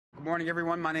Good morning,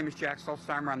 everyone. My name is Jack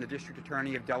Solstheimer. I'm the District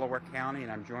Attorney of Delaware County,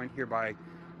 and I'm joined here by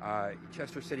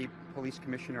Chester City Police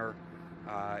Commissioner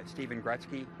Stephen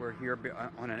Gretzky. We're here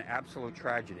on an absolute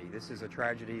tragedy. This is a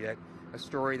tragedy, a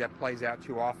story that plays out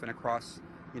too often across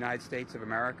the United States of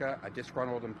America. A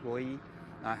disgruntled employee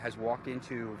has walked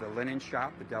into the linen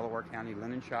shop, the Delaware County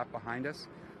Linen shop behind us,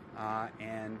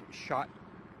 and shot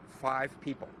 5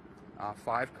 people,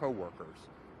 5 co-workers.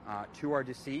 2 are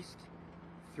deceased.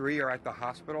 3 are at the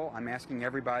hospital. I'm asking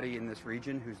everybody in this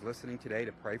region who's listening today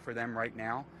to pray for them right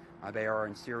now. They are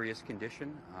in serious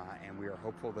condition, and we are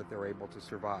hopeful that they're able to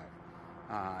survive.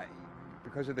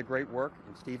 Because of the great work,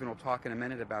 and Stephen will talk in a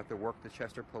minute about the work the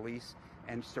Chester Police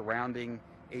and surrounding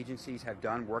agencies have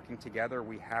done working together,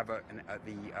 we have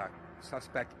the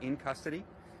suspect in custody,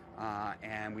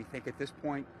 and we think at this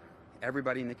point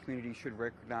everybody in the community should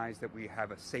recognize that we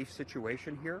have a safe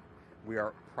situation here. We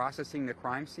are processing the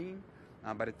crime scene.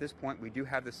 But at this point, we do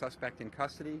have the suspect in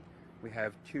custody. We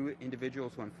have 2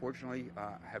 individuals who unfortunately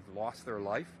have lost their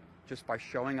life just by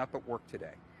showing up at work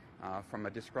today from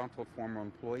a disgruntled former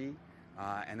employee.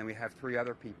 And then we have 3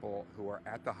 other people who are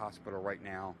at the hospital right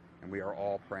now, and we are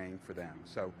all praying for them.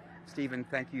 So, Stephen,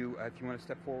 thank you. If you want to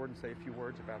step forward and say a few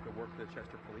words about the work the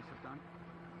Chester Police have done.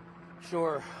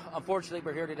 Sure. Unfortunately,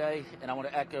 we're here today, and I want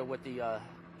to echo what the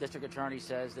District Attorney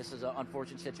says. This is an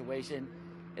unfortunate situation.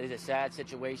 It is a sad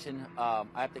situation. I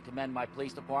have to commend my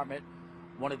police department.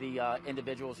 One of the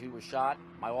individuals who was shot,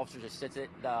 my officers assisted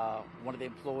one of the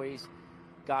employees,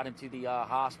 got him to the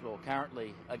hospital.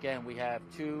 Currently, again, we have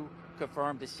 2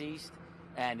 confirmed deceased,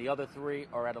 and the other 3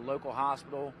 are at a local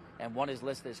hospital, and 1 is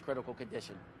listed as critical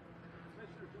condition.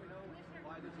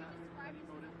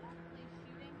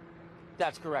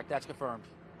 That's correct. That's confirmed.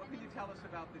 What can you tell us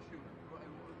about the shooter?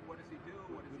 What does he do?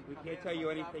 What does he We can't tell you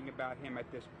anything about him at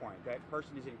this point. That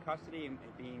person is in custody and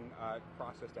being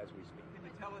processed as we speak. Can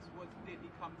you tell us, did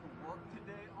he come to work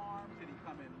today armed? Did he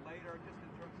come in later, just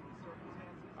in terms of the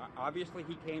circumstances? Obviously,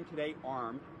 he came today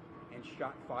armed and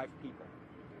shot 5 people.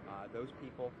 Those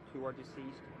people, 2 are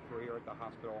deceased, 3 are at the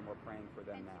hospital, and we're praying for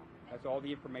them now. That's all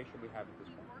the information we have at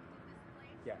this point.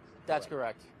 Yes. That's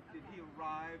correct. Did he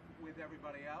arrive with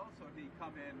everybody else, or did he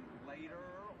come in later?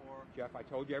 Or Jeff, I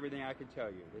told you everything I could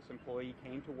tell you. This employee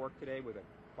came to work today with a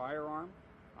firearm.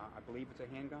 I believe it's a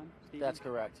handgun, Stephen? That's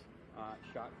correct.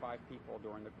 Shot 5 people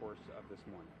during the course of this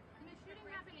morning. And the shooting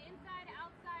happened inside,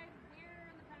 outside? Where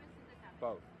in the premises did this happen?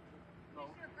 Both.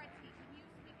 Commissioner Gretzky, can you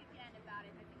speak again about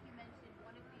it? I think you mentioned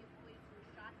one of the employees who was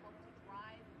shot helped to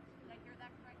drive. Did I hear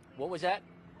that correctly? What was that?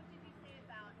 What did you say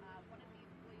about one of the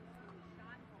employees who was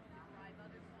shot helped to drive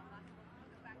others to the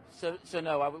hospital? So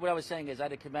no, what I was saying is I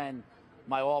had to commend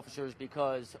my officers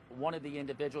because one of the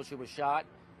individuals who was shot,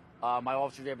 my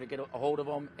officers were able to get a hold of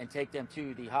them and take them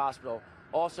to the hospital.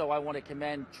 Also, I want to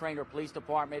commend Trainer Police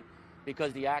Department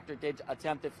because the actor did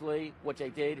attempt to flee, which they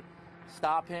did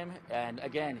stop him, and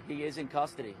again, he is in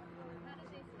custody. How did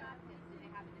they stop him? Did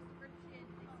they have a description? Did they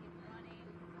see him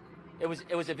running?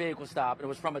 It was a vehicle stop, and it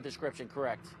was from a description,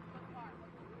 correct.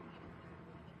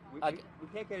 What car? We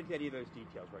can't get into any of those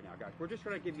details right now, guys. We're just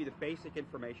going to give you the basic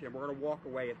information, and we're going to walk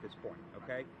away at this point,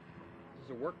 okay? This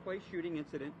is a workplace shooting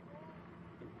incident.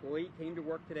 Employee came to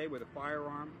work today with a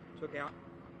firearm, took out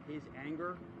his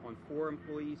anger on 4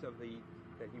 employees that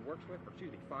he works with, or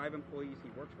excuse me, 5 employees he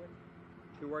works with.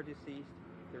 2 are deceased,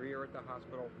 3 are at the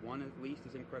hospital, 1 at least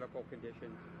is in critical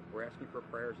condition. We're asking for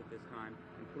prayers at this time,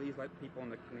 and please let people in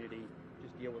the community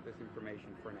just deal with this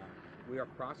information for now. We are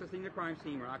processing the crime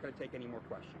scene. We're not going to take any more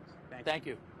questions. Thank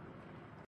you.